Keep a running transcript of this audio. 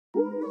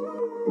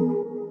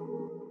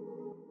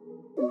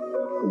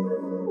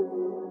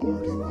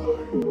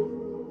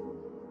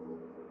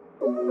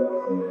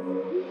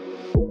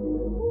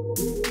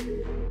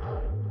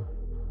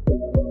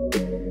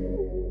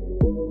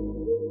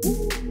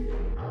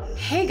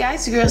Hey guys,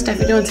 it's your girl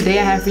Stephanie, and today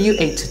I have for you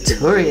a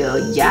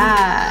tutorial.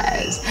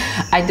 Yes!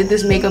 I did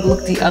this makeup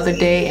look the other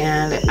day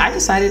and I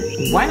decided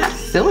why not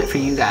film it for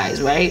you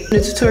guys, right? In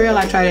the tutorial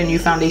I tried a new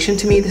foundation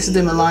to me. This is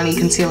the Milani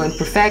Conceal and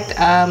Perfect.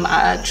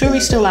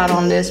 Jury's still out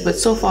on this, but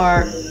so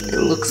far it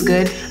looks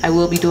good. I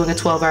will be doing a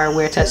 12-hour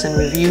wear test and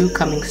review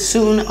coming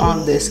soon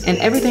on this. And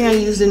everything I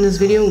used in this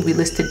video will be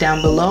listed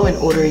down below in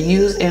order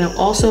used, and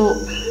also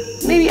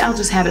maybe I'll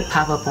just have it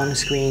pop up on the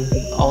screen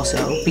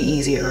also, be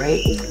easier,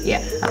 right?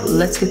 Yeah,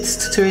 let's get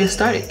this tutorial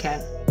started,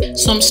 Kat.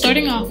 So I'm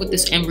starting off with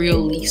this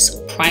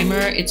Embryolisse primer.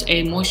 It's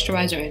a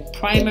moisturizer and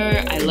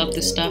primer. I love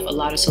this stuff. A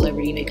lot of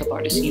celebrity makeup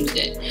artists use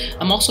it.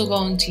 I'm also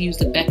going to use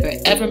the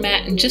Becca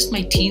Evermatte in just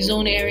my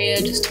T-zone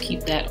area just to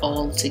keep that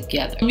all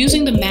together. I'm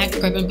using the MAC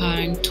Prep and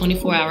Prime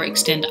 24-hour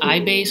Extend Eye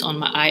Base on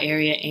my eye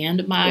area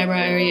and my eyebrow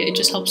area. It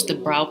just helps the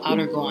brow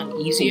powder go on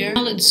easier.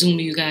 Now let's zoom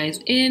you guys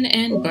in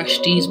and brush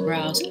these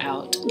brows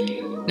out.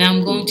 Now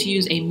I'm going to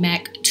use a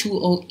MAC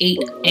 208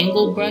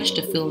 angle brush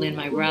to fill in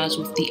my brows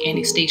with the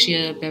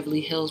Anastasia Beverly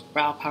Hills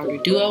Brow Powder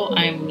Duo.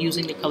 I'm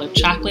using the color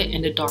Chocolate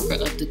and the darker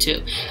of the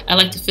two. I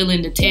like to fill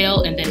in the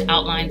tail and then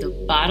outline the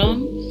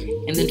bottom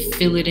and then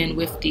fill it in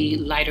with the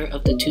lighter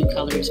of the two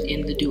colors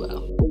in the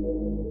duo.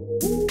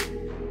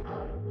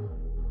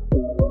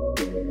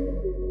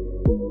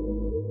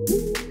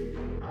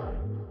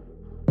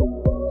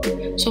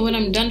 So when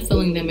I'm done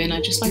filling them in, I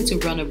just like to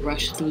run a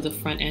brush through the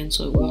front end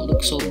so it won't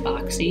look so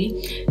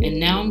boxy. And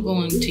now I'm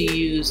going to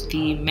use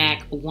the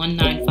MAC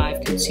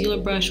 195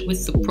 concealer brush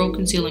with the Pro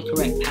Conceal and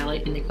Correct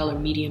palette in the color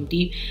Medium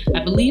Deep.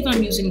 I believe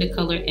I'm using the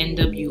color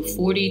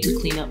NW40 to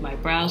clean up my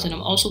brows, and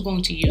I'm also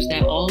going to use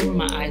that all over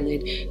my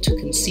eyelid to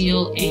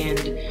conceal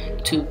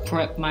and to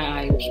prep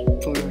my eyes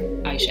for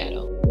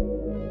eyeshadow.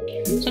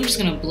 So I'm just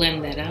going to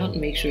blend that out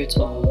and make sure it's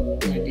all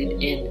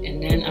blended in.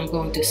 And then I'm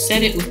going to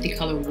set it with the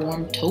color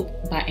Warm Taupe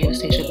by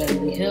Anastasia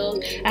Beverly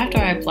Hills. After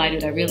I applied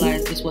it, I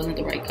realized this wasn't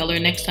the right color.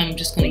 Next time I'm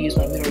just going to use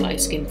my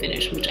Mineralized Skin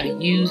Finish, which I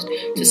used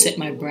to set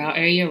my brow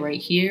area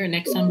right here.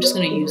 Next time I'm just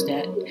going to use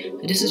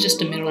that. This is just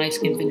the Mineralized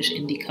Skin Finish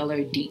in the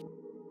color Deep.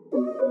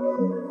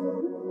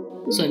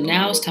 So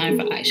now it's time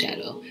for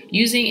eyeshadow.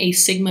 Using a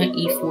Sigma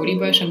E40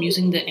 brush, I'm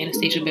using the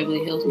Anastasia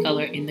Beverly Hills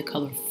color in the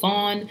color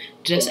Fawn,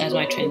 just as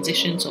my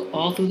transition, so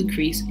all through the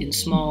crease in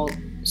small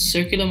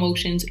circular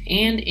motions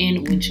and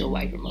in windshield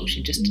wiper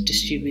motion, just to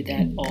distribute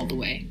that all the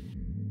way.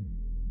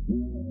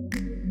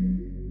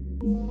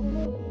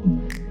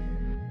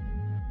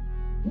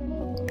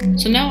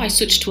 So now I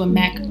switched to a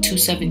MAC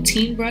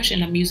 217 brush,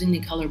 and I'm using the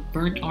color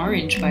Burnt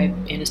Orange by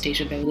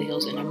Anastasia Beverly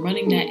Hills, and I'm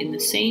running that in the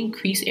same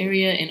crease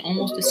area in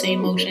almost the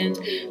same motions,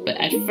 but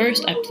at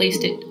first I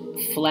placed it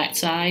flat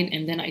side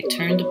and then I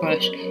turned the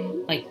brush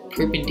like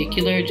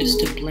perpendicular just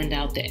to blend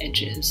out the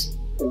edges.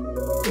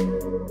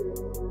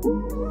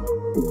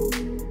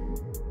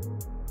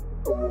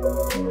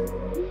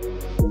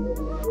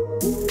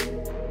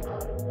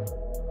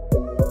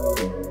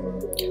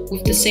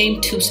 With the same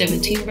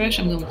 217 brush,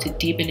 I'm going to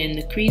deepen in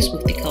the crease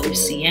with the color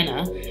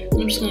Sienna.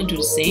 And I'm just going to do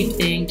the same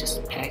thing,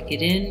 just pack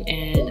it in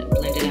and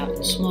blend it out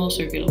in small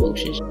circular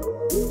motions.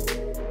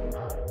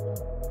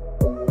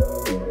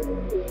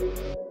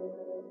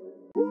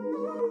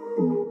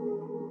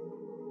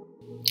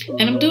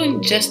 And I'm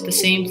doing just the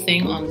same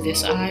thing on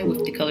this eye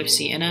with the color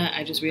Sienna.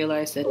 I just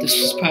realized that this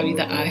was probably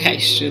the eye I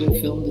should have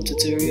filmed the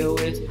tutorial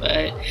with,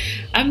 but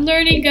I'm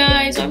learning,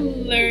 guys, I'm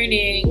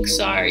learning,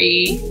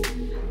 sorry.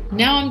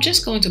 Now I'm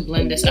just going to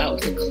blend this out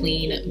with a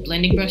clean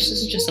blending brush.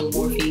 This is just a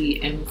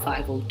Morphe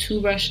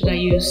M502 brush that I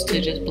use to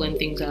just blend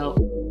things out.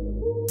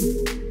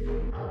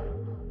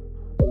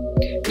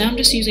 Now I'm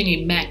just using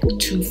a MAC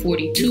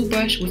 242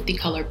 brush with the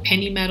color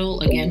Penny Metal,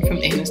 again from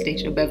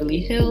Anastasia Beverly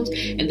Hills.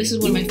 And this is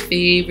one of my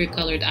favorite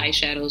colored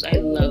eyeshadows. I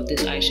love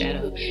this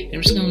eyeshadow. And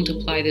I'm just going to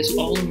apply this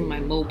all over my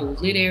mobile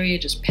lid area,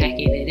 just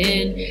packing it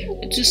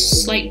in.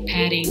 Just slight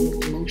patting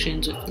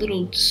motions with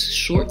little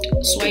short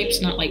swipes,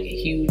 not like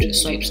huge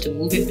swipes to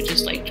move it, but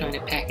just like trying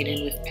to pack it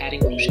in with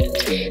patting motions.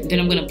 And then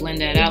I'm going to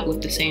blend that out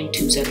with the same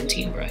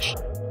 217 brush.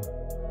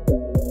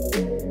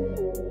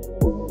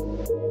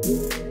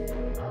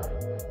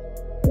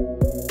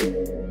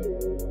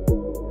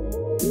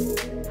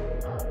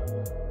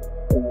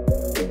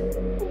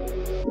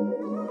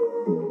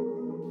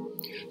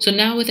 So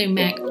now with a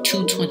MAC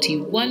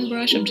 221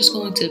 brush, I'm just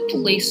going to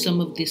place some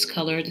of this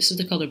color. This is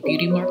the color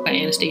Beauty Mark by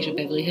Anastasia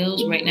Beverly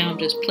Hills. Right now I'm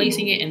just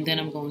placing it and then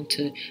I'm going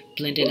to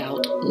blend it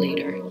out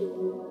later.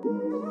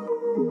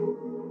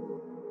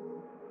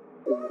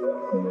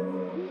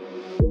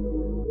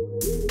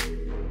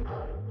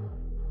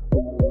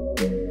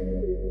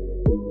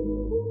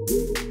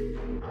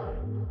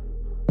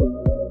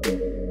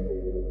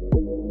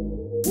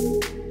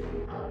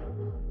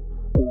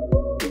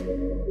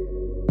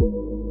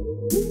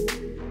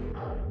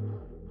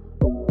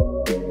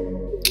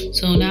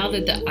 So now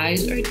that the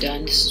eyes are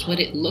done, this is what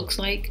it looks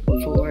like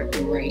for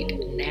right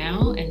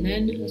now. And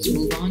then let's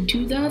move on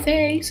to the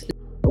face.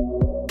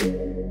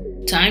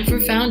 time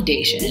for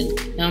foundation.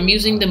 Now I'm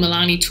using the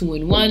Milani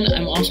 2-in-1.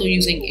 I'm also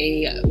using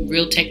a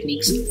Real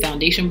Techniques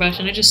foundation brush,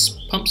 and I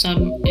just pump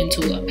some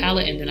into a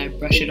palette and then I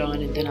brush it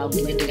on, and then I'll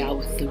blend it out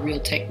with the Real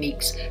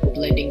Techniques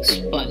blending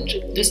sponge.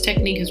 This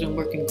technique has been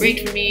working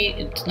great for me.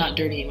 It's not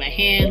dirtying my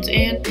hands,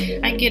 and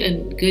I get a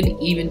good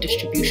even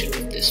distribution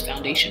with this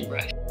foundation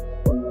brush.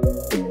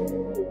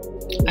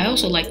 I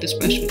also like this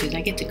brush because I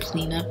get to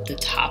clean up the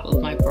top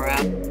of my brow.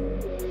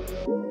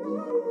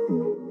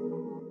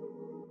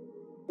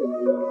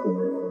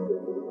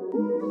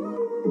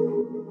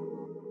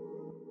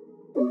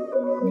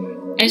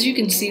 As you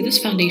can see,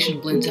 this foundation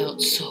blends out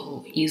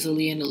so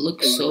easily and it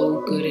looks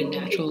so good and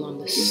natural on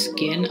the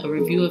skin. A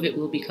review of it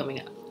will be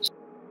coming out.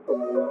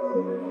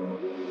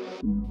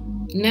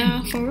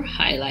 Now for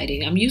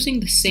highlighting, I'm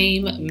using the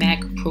same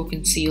MAC Pro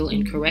Conceal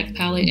in Correct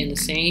palette and the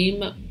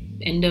same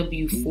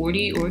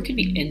NW40, or it could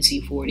be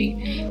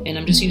NC40, and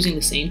I'm just using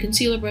the same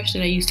concealer brush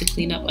that I used to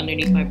clean up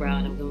underneath my brow,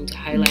 and I'm going to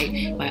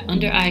highlight my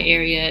under eye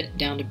area,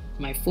 down to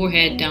my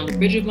forehead, down the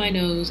bridge of my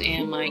nose,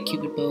 and my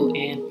cupid bow,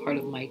 and part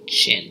of my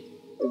chin.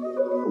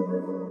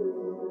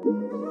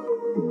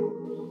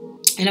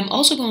 And I'm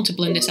also going to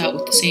blend this out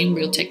with the same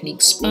Real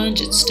Techniques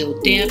sponge. It's still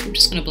damp. I'm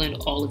just going to blend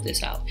all of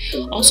this out.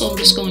 Also, I'm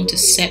just going to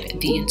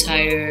set the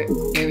entire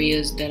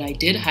areas that I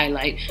did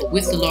highlight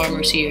with the Laura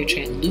Mercier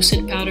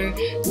translucent powder.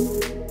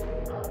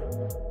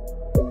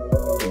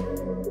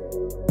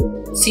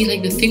 See,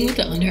 like the thing with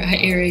the under eye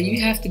area,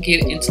 you have to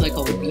get it into like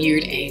a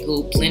weird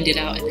angle, blend it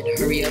out, and then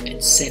hurry up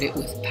and set it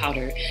with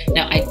powder.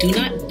 Now, I do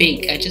not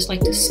bake. I just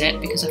like to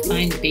set because I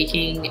find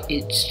baking,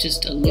 it's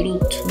just a little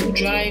too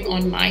drying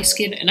on my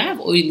skin. And I have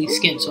oily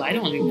skin, so I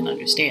don't even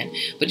understand.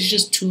 But it's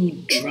just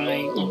too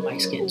drying on my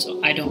skin, so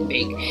I don't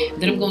bake.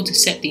 And then I'm going to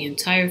set the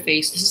entire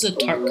face. This is a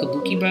Tarte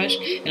Kabuki brush,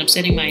 and I'm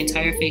setting my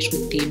entire face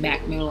with the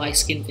MAC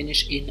Mineralized Skin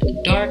Finish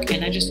in dark.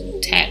 And I just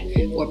tap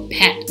or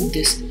pat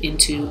this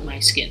into my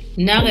skin.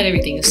 Now that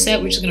everything is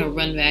set, we're just going to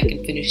run back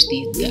and finish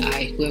the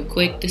eye real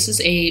quick. This is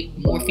a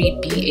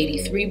Morphe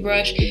B83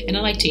 brush, and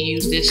I like to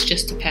use this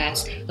just to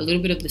pass a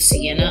little bit of the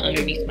Sienna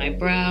underneath my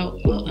brow,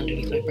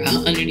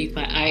 underneath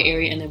my eye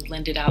area, and then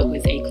blend it out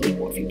with a clean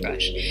Morphe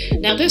brush.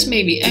 Now this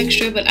may be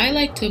extra, but I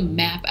like to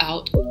map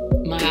out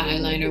my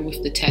eyeliner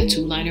with the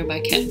Tattoo Liner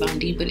by Kat Von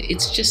D, but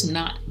it's just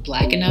not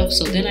black enough,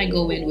 so then I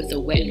go in with a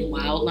Wet n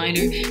Wild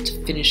liner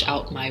to finish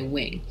out my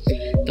wing.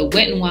 The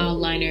Wet n Wild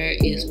liner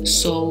is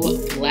so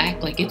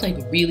black, like it's like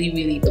really,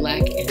 really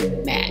black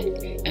and matte,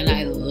 and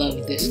I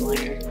love this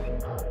liner.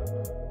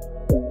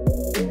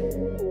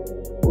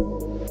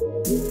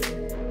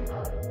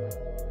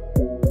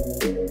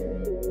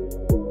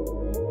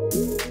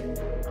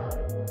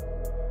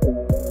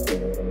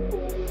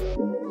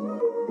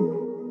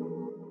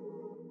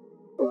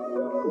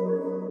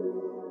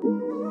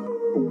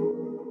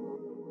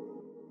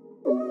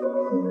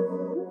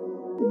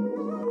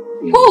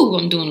 Woo!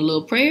 I'm doing a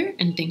little prayer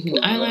and thanking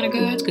the eyeliner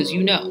gods, because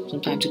you know,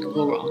 sometimes it could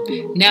go wrong.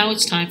 Now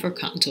it's time for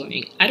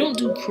contouring. I don't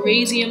do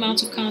crazy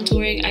amounts of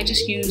contouring. I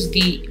just use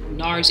the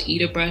NARS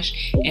Eda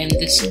brush and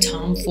this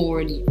Tom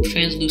Ford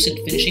translucent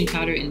finishing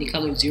powder in the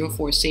color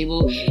 04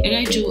 Sable, and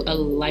I do a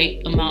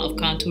light amount of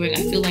contouring.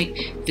 I feel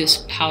like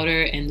this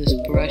powder and this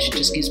brush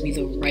just gives me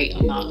the right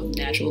amount of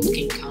natural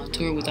looking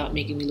contour without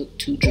making me look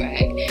too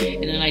drag.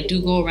 And then I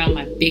do go around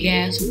my big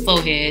ass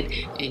forehead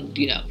and,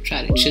 you know,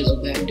 try to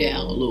chisel that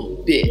down a little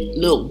bit.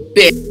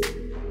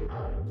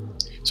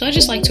 So I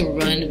just like to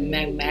run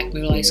MAC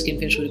Mineralized Skin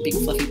Finish with a big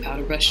fluffy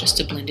powder brush just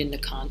to blend in the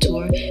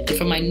contour. And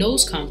for my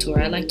nose contour,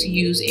 I like to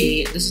use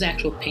this is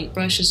actual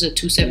paintbrush. This is a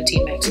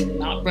 217 Maxine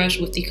Mount brush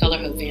with the color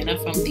Havana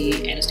from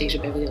the Anastasia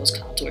Beverly Hills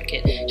contour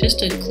kit, just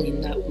to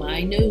clean up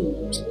my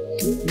nose.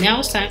 Now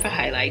it's time for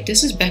highlight.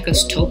 This is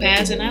Becca's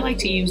Topaz, and I like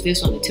to use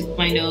this on the tip of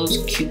my nose,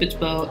 cupid's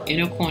bow,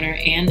 inner corner,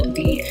 and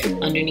the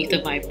underneath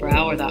of my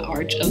brow, or the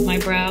arch of my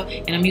brow.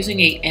 And I'm using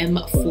a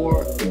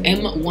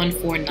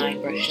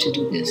M149 brush to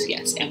do this.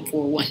 Yes,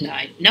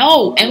 M419.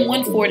 No,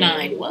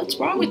 M149. What's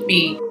wrong with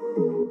me?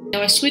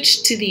 Now I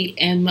switched to the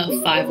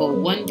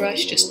M501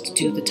 brush just to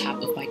do the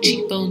top of my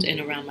cheekbones and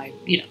around my,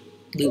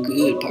 the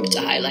good parts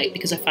of highlight,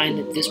 because I find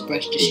that this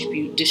brush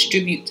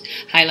distributes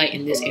highlight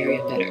in this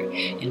area better.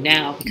 And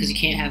now, because you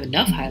can't have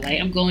enough highlight,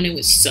 I'm going in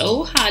with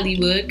So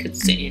Hollywood, because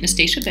it's the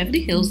Anastasia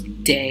Beverly Hills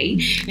day,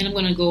 and I'm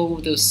going to go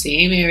over those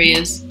same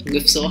areas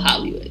with So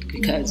Hollywood,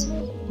 because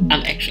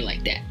I'm extra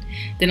like that.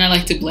 Then I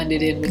like to blend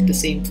it in with the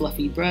same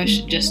fluffy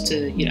brush, just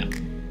to,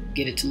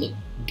 get it to look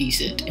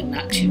decent and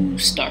not too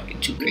stark and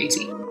too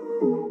crazy.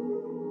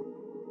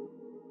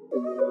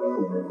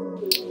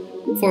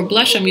 For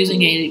blush, I'm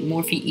using a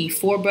Morphe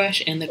E4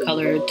 brush and the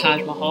color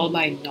Taj Mahal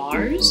by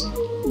NARS.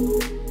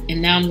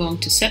 And now I'm going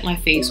to set my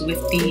face with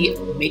the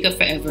Makeup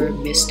Forever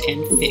Mist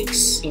and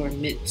Fix, or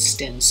Mist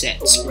and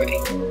Set spray.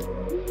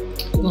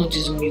 I'm going to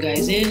zoom you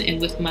guys in,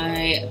 and with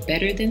my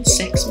Better Than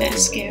Sex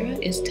mascara,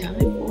 it's time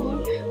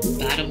for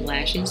bottom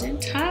lashes and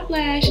top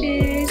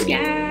lashes.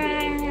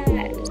 Yes!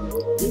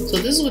 So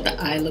this is what the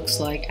eye looks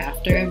like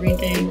after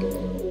everything.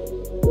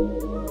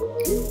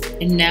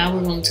 And now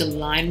we're going to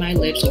line my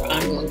lips, or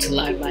I'm going to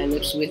line my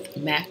lips with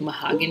MAC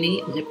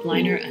Mahogany lip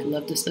liner. I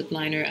love this lip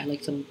liner. I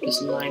like to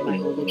just line my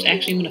whole lips.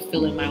 Actually, I'm going to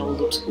fill in my whole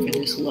lips for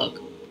this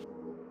look.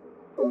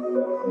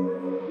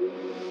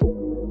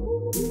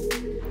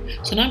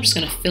 So now I'm just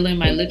going to fill in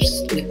my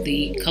lips with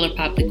the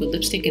ColourPop liquid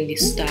lipstick in the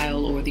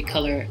style or the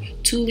color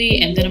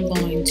Thule, and then I'm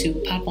going to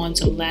pop on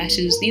some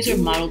lashes. These are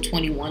Model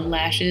 21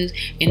 lashes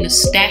in the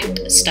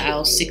stacked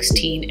style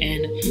 16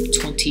 and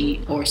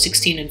 20, or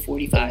 16 and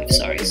 45,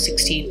 sorry,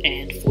 16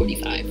 and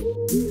 45.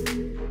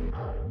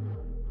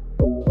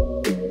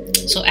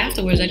 So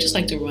afterwards, I just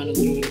like to run a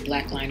little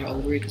black liner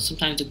over it because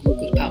sometimes the glue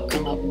could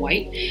come out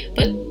white.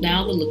 But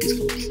now the look is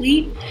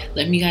complete.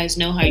 Let me guys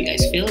know how you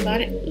guys feel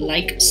about it.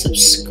 Like,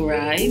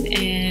 subscribe,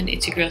 and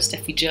it's your girl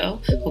Steffi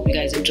Joe. Hope you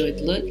guys enjoyed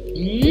the look.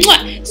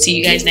 Mwah! See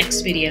you guys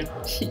next video.